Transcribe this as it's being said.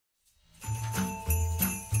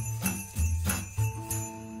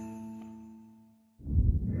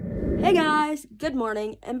guys, good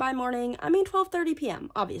morning, and by morning, I mean 12:30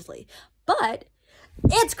 p.m., obviously. But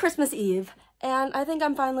it's Christmas Eve, and I think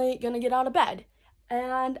I'm finally gonna get out of bed.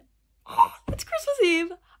 And it's Christmas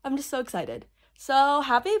Eve. I'm just so excited. So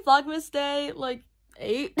happy Vlogmas Day, like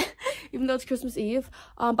 8, even though it's Christmas Eve.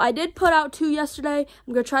 But I did put out 2 yesterday.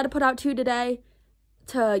 I'm gonna try to put out 2 today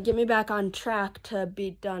to get me back on track to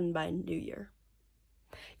be done by New Year.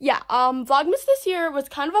 Yeah, Vlogmas this year was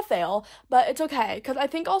kind of a fail, but it's okay, because I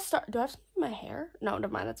think I'll start, do I have something in my hair? No,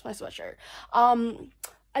 never mind, that's my sweatshirt.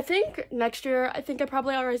 I think next year, I think I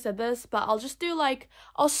probably already said this, but I'll just do, like,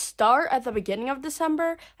 I'll start at the beginning of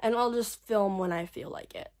December, and I'll just film when I feel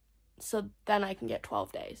like it. So then I can get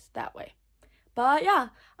 12 days that way. But yeah,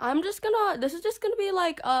 this is just gonna be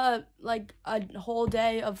like a whole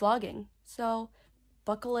day of vlogging. So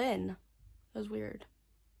buckle in. It was weird.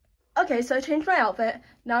 Okay, so I changed my outfit.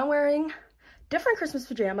 Now I'm wearing different Christmas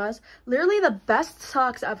pajamas. Literally the best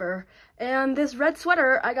socks ever. And this red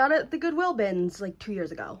sweater, I got it at the Goodwill bins like 2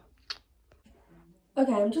 years ago.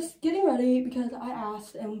 Okay, I'm just getting ready because I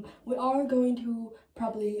asked, and we are going to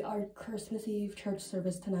probably our Christmas Eve church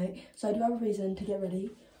service tonight. So I do have a reason to get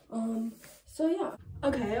ready. So yeah.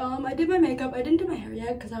 Okay, I did my makeup. I didn't do my hair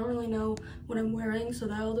yet because I don't really know what I'm wearing, so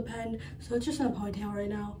that'll depend. So it's just in a ponytail right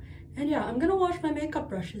now. And yeah, I'm gonna wash my makeup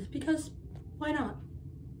brushes because why not?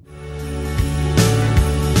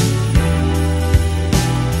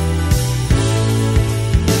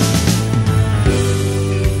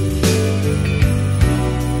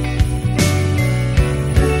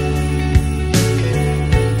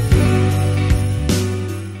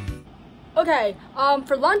 Okay,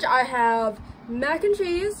 for lunch I have mac and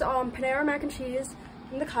cheese, Panera mac and cheese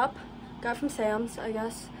in the cup. Got from Sam's, I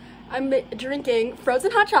guess. I'm drinking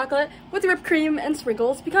frozen hot chocolate with whipped cream and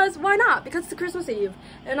sprinkles because why not? Because it's Christmas Eve.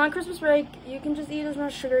 And on Christmas break, you can just eat as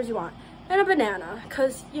much sugar as you want. And a banana,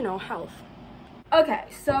 because, you know, health. Okay,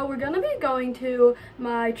 so we're going to be going to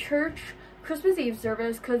my church Christmas Eve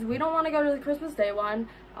service because we don't want to go to the Christmas Day one.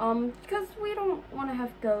 Because we don't want to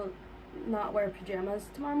have to not wear pajamas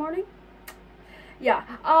tomorrow morning. Yeah,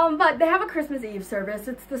 but they have a Christmas Eve service.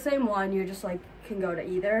 It's the same one, you just, like, can go to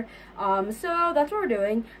either. So that's what we're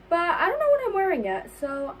doing. But I don't know what I'm wearing yet,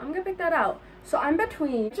 so I'm gonna pick that out. So I'm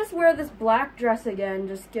between, just wear this black dress again,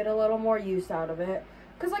 just get a little more use out of it.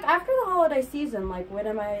 Because, like, after the holiday season, like, when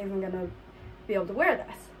am I even gonna be able to wear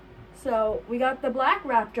this? So we got the black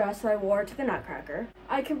wrap dress I wore to the Nutcracker.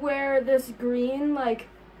 I could wear this green, like,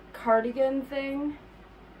 cardigan thing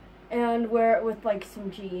and wear it with, like,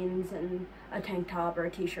 some jeans and a tank top or a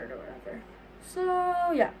t-shirt or whatever.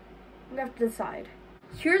 So yeah, I'm gonna have to decide.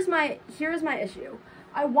 Here's my issue.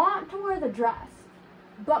 I want to wear the dress,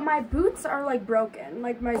 but my boots are like broken.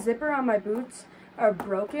 Like my zipper on my boots are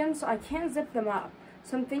broken, so I can't zip them up.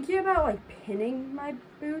 So I'm thinking about like pinning my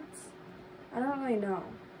boots. I don't really know.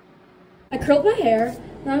 I curled my hair.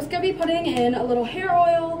 Now I'm just gonna be putting in a little hair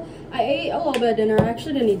oil. I ate a little bit of dinner. I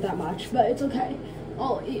actually didn't eat that much, but it's okay.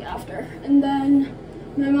 I'll eat after. And then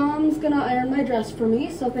my mom's gonna iron my dress for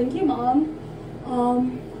me, so thank you, Mom.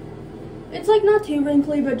 It's like not too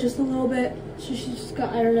wrinkly, but just a little bit, so she's just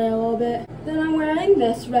gonna iron it a little bit. Then I'm wearing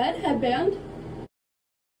this red headband.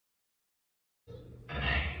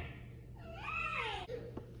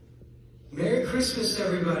 Merry Christmas,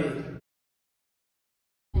 everybody.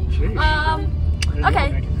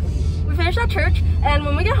 Okay, we finished at church, and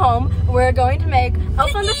when we get home, we're going to make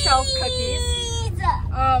Elf on the Shelf cookies.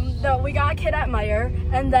 That we got a kit at Meijer,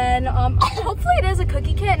 and then hopefully it is a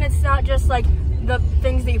cookie kit and it's not just like the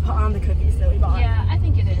things that you put on the cookies that we bought. Yeah, I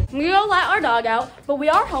think it is. We will let our dog out, but we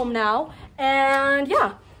are home now, and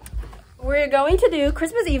yeah, we're going to do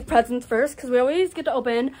Christmas Eve presents first because we always get to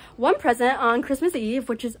open one present on Christmas Eve,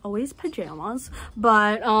 which is always pajamas.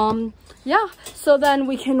 But yeah, so then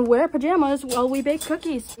we can wear pajamas while we bake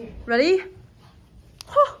cookies. Ready?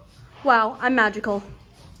 Wow, I'm magical.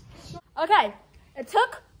 Okay. It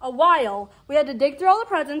took a while. We had to dig through all the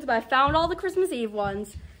presents, but I found all the Christmas Eve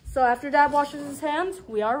ones. So after Dad washes his hands,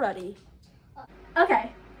 we are ready.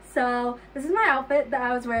 Okay, so this is my outfit that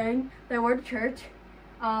I was wearing, that I wore to church.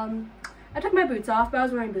 I took my boots off, but I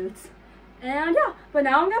was wearing boots. And yeah, but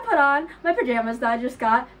now I'm gonna put on my pajamas that I just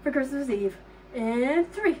got for Christmas Eve. In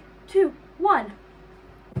 3, 2, 1.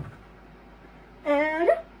 And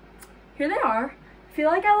here they are. I feel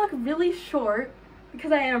like I look really short,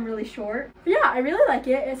 because I am really short. But yeah, I really like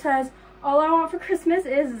it. It says, all I want for Christmas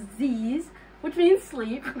is Z's, which means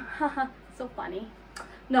sleep. So funny.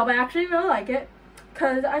 No, but I actually really like it,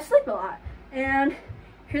 because I sleep a lot. And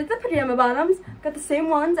here's the pajama bottoms. Got the same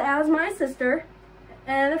ones as my sister.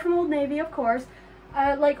 And they're from Old Navy, of course.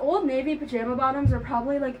 Like, Old Navy pajama bottoms are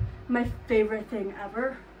probably, like, my favorite thing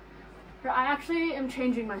ever. I actually am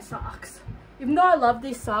changing my socks. Even though I love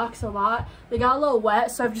these socks a lot, they got a little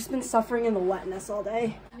wet, so I've just been suffering in the wetness all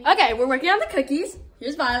day. Okay, we're working on the cookies.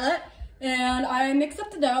 Here's Violet. And I mixed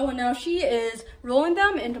up the dough, and now she is rolling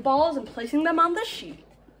them into balls and placing them on the sheet.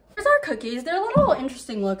 Here's our cookies. They're a little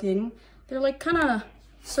interesting looking. They're like kind of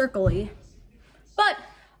circle-y. But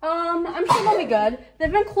I'm sure they'll be good.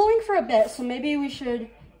 They've been cooling for a bit, so maybe we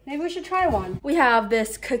should try one. We have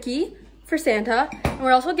this cookie for Santa, and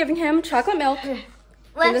we're also giving him chocolate milk.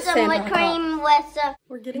 With some whipped cream,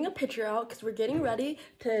 We're getting a pitcher out because we're getting ready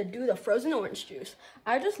to do the frozen orange juice.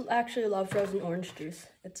 I just actually love frozen orange juice.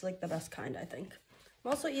 It's like the best kind, I think.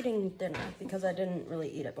 I'm also eating dinner because I didn't really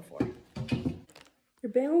eat it before.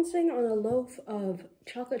 You're balancing on a loaf of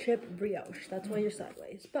chocolate chip brioche. That's why you're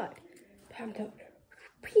sideways. But time to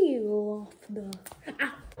peel off the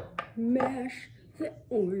mash the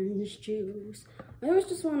orange juice. I always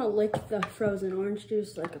just want to lick the frozen orange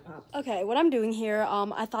juice like a pop. Okay, what I'm doing here,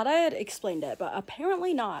 I thought I had explained it, but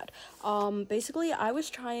apparently not. Basically, I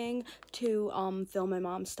was trying to fill my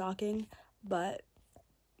mom's stocking, but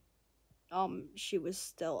she was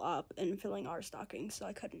still up and filling our stocking, so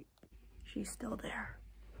I couldn't. She's still there.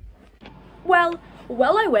 Well,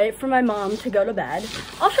 while I wait for my mom to go to bed,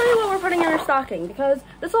 I'll show you what we're putting in her stocking because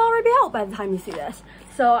this will already be out by the time you see this.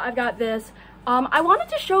 So I've got this. I wanted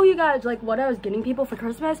to show you guys like what I was getting people for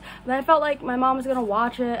Christmas, and I felt like my mom was gonna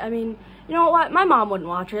watch it. I mean, you know what? My mom wouldn't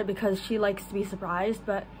watch it because she likes to be surprised,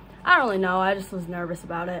 but I don't really know. I just was nervous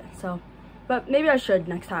about it, so. But maybe I should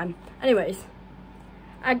next time. Anyways,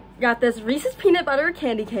 I got this Reese's peanut butter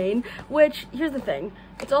candy cane, which, here's the thing.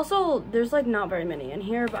 It's also, there's like not very many in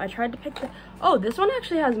here, but I tried to pick the, oh, this one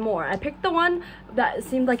actually has more. I picked the one that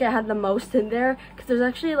seemed like it had the most in there because there's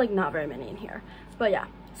actually like not very many in here. But yeah.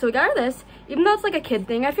 So we got her this, even though it's like a kid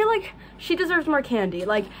thing, I feel like she deserves more candy.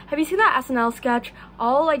 Like, have you seen that SNL sketch?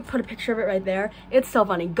 I'll like put a picture of it right there. It's so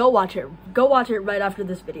funny. Go watch it. Go watch it right after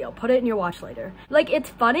this video. Put it in your watch later. Like, it's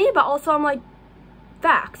funny, but also I'm like,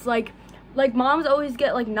 facts. Like moms always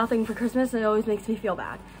get like nothing for Christmas and it always makes me feel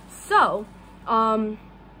bad. So, also,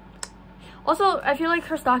 I feel like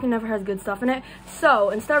her stocking never has good stuff in it. So,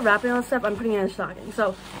 instead of wrapping all this stuff, I'm putting it in a stocking.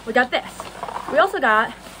 So, we got this. We also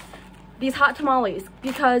got these hot tamales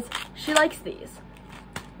because she likes these.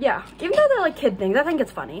 Yeah, even though they're like kid things, I think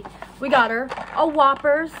it's funny. We got her a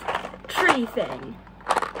Whoppers tree thing.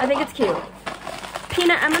 I think it's cute.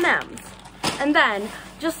 Peanut M&Ms. And then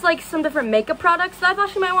just like some different makeup products that I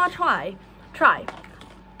thought she might want to try.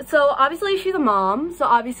 So obviously she's a mom, so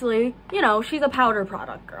obviously, you know, she's a powder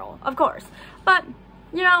product girl, of course. But,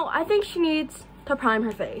 you know, I think she needs to prime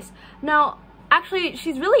her face. Now, actually,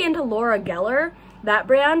 she's really into Laura Geller, that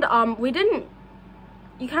brand.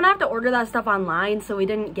 You kind of have to order that stuff online, so we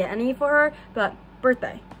didn't get any for her, but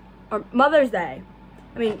birthday, or Mother's Day.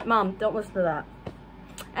 I mean, Mom, don't listen to that.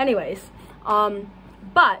 Anyways, I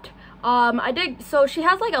did, so she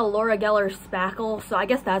has like a Laura Geller spackle, so I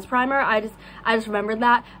guess that's primer. I just remembered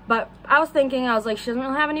that, but I was like, she doesn't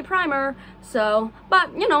really have any primer, so,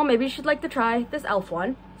 but, you know, maybe she'd like to try this e.l.f.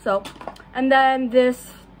 one, so, and then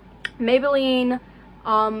this Maybelline,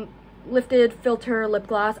 lifted filter lip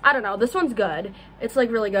gloss. I don't know, this one's good. It's like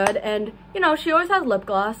really good, and, you know, she always has lip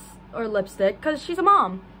gloss or lipstick, because she's a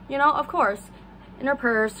mom, you know, of course, in her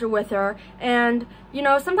purse or with her. And, you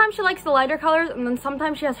know, sometimes she likes the lighter colors, and then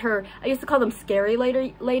sometimes she has her, I used to call them scary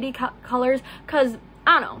lady colors, because,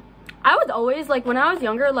 I don't know, I was always, like, when I was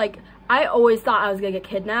younger, like, I always thought I was gonna get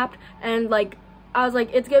kidnapped, and, like, I was like,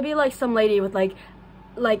 it's gonna be, like, some lady with, like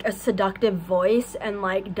a seductive voice and,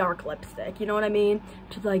 like, dark lipstick, you know what I mean?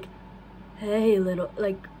 She's like, hey, little,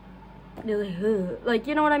 like,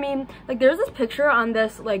 you know what I mean? Like, there's this picture on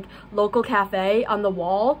this, like, local cafe on the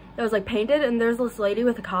wall that was, like, painted, and there's this lady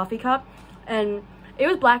with a coffee cup, and it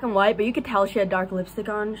was black and white, but you could tell she had dark lipstick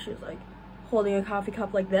on. She was, like, holding a coffee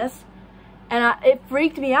cup like this, and it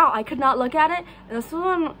freaked me out. I could not look at it, and this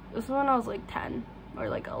was when I was, like, 10 or,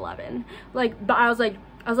 like, 11. Like, but I was like,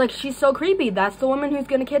 she's so creepy. That's the woman who's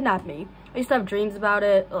gonna kidnap me. I used to have dreams about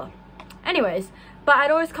it. Ugh. Anyways, but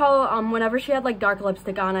I'd always call, whenever she had, like, dark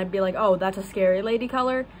lipstick on, I'd be like, oh, that's a scary lady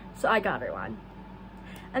color. So I got her one.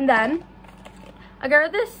 And then I got her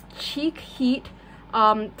this Cheek Heat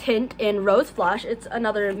tint in Rose Flush. It's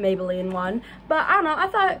another Maybelline one. But I don't know, I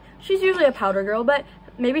thought she's usually a powder girl, but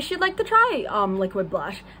maybe she'd like to try liquid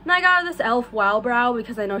blush. And I got her this e.l.f. Wow Brow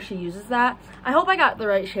because I know she uses that. I hope I got the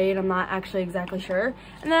right shade. I'm not actually exactly sure.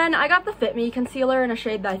 And then I got the Fit Me concealer in a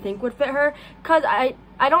shade that I think would fit her, because I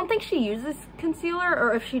don't think she uses concealer,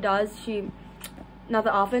 or if she does, not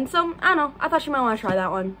that often. So I don't know, I thought she might want to try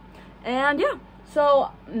that one. And yeah,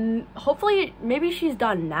 So hopefully, maybe she's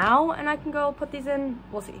done now and I can go put these in.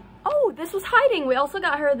 We'll see. Oh, this was hiding. We also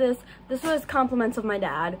got her this. This was compliments of my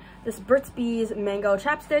dad. This Burt's Bees mango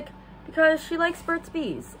chapstick because she likes Burt's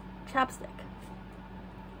Bees chapstick.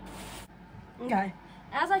 Okay,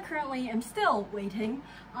 as I currently am still waiting,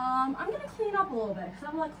 I'm gonna clean up a little bit because I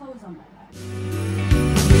have a lot of clothes on my bed.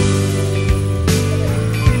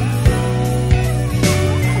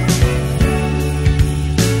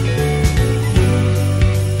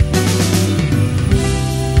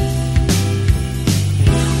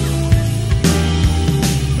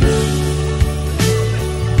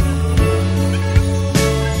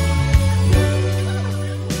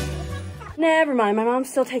 Never mind, my mom's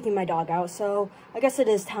still taking my dog out, so I guess it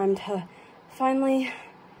is time to finally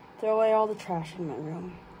throw away all the trash in my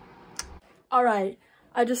room. All right,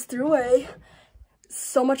 I just threw away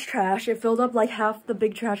so much trash. It filled up like half the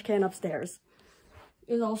big trash can upstairs.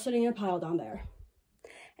 It was all sitting in a pile down there.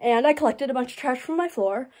 And I collected a bunch of trash from my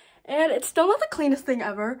floor, and it's still not the cleanest thing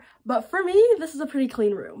ever, but for me, this is a pretty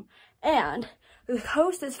clean room. And the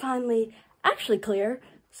coast is finally actually clear,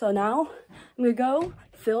 so now I'm gonna go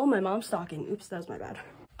fill my mom's stocking. Oops, that was my bad.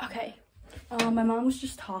 Okay, my mom was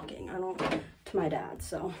just talking, to my dad,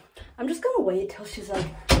 so I'm just gonna wait till she's like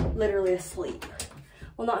literally asleep.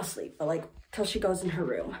 Well, not asleep, but like till she goes in her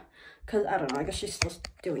room. Cause I don't know, I guess she's still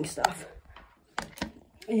doing stuff.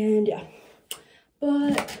 And yeah,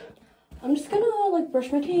 but I'm just gonna like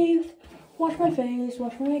brush my teeth, wash my face,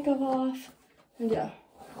 wash my makeup off, and yeah.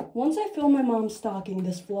 Once I fill my mom's stocking,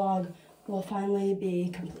 this vlog will finally be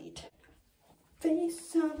complete.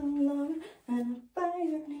 Face of the Lord and a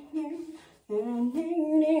fire near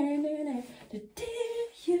to tear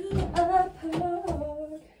you apart.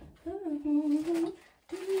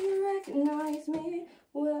 Do you recognize me?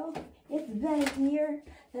 Well, it's been a year.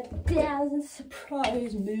 That doesn't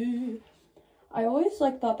surprise me. I always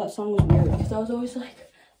like thought that song was weird because I was always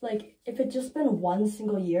like if it just been one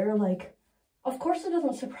single year, like of course it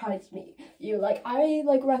doesn't surprise me. I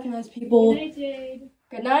like recognize people. Good night, Jade.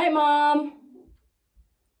 Good night, Mom.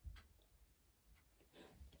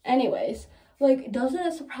 Anyways, like doesn't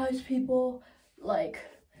it surprise people like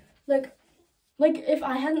if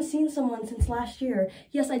I hadn't seen someone since last year,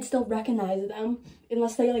 yes, I'd still recognize them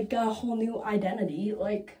unless they like got a whole new identity.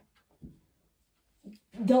 Like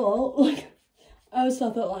duh. Like I always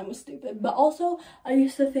thought that line was stupid. But also I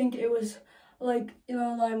used to think it was like, you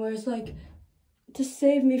know, a line where it's like to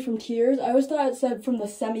save me from tears. I always thought it said from the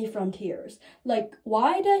semi-frontiers. Like,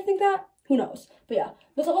 why did I think that? Who knows? But yeah,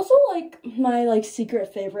 that's also like my like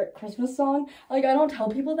secret favorite Christmas song. Like I don't tell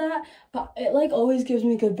people that, but it like always gives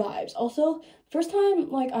me good vibes. Also, first time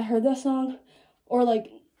like I heard that song, or like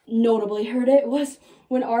notably heard it, was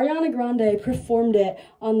when Ariana Grande performed it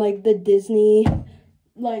on like the Disney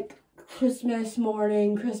like Christmas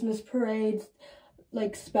morning, Christmas parade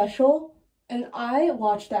like special. And I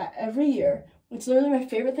watch that every year. It's literally my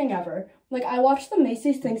favorite thing ever. Like I watch the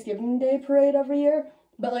Macy's Thanksgiving Day parade every year.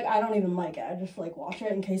 But like I don't even like it. I just like watch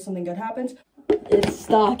it in case something good happens. It's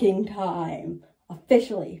stocking time.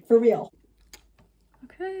 Officially. For real.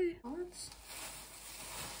 Okay. Or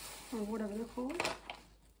whatever they're called.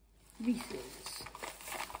 Reese's.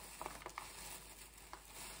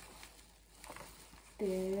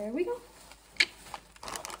 There we go.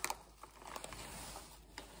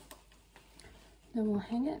 Then we'll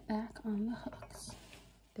hang it back on the hooks.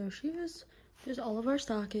 There she is. There's all of our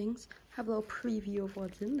stockings. Have a little preview of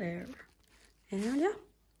what's in there. And yeah.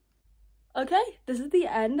 Okay, this is the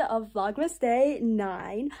end of Vlogmas Day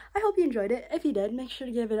 9. I hope you enjoyed it. If you did, make sure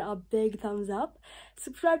to give it a big thumbs up.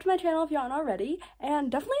 Subscribe to my channel if you aren't already.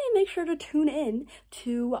 And definitely make sure to tune in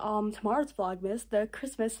to tomorrow's Vlogmas, the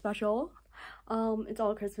Christmas special. It's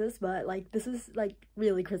all Christmas, but like this is like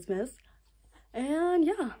really Christmas. And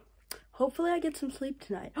yeah, hopefully I get some sleep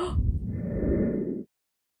tonight.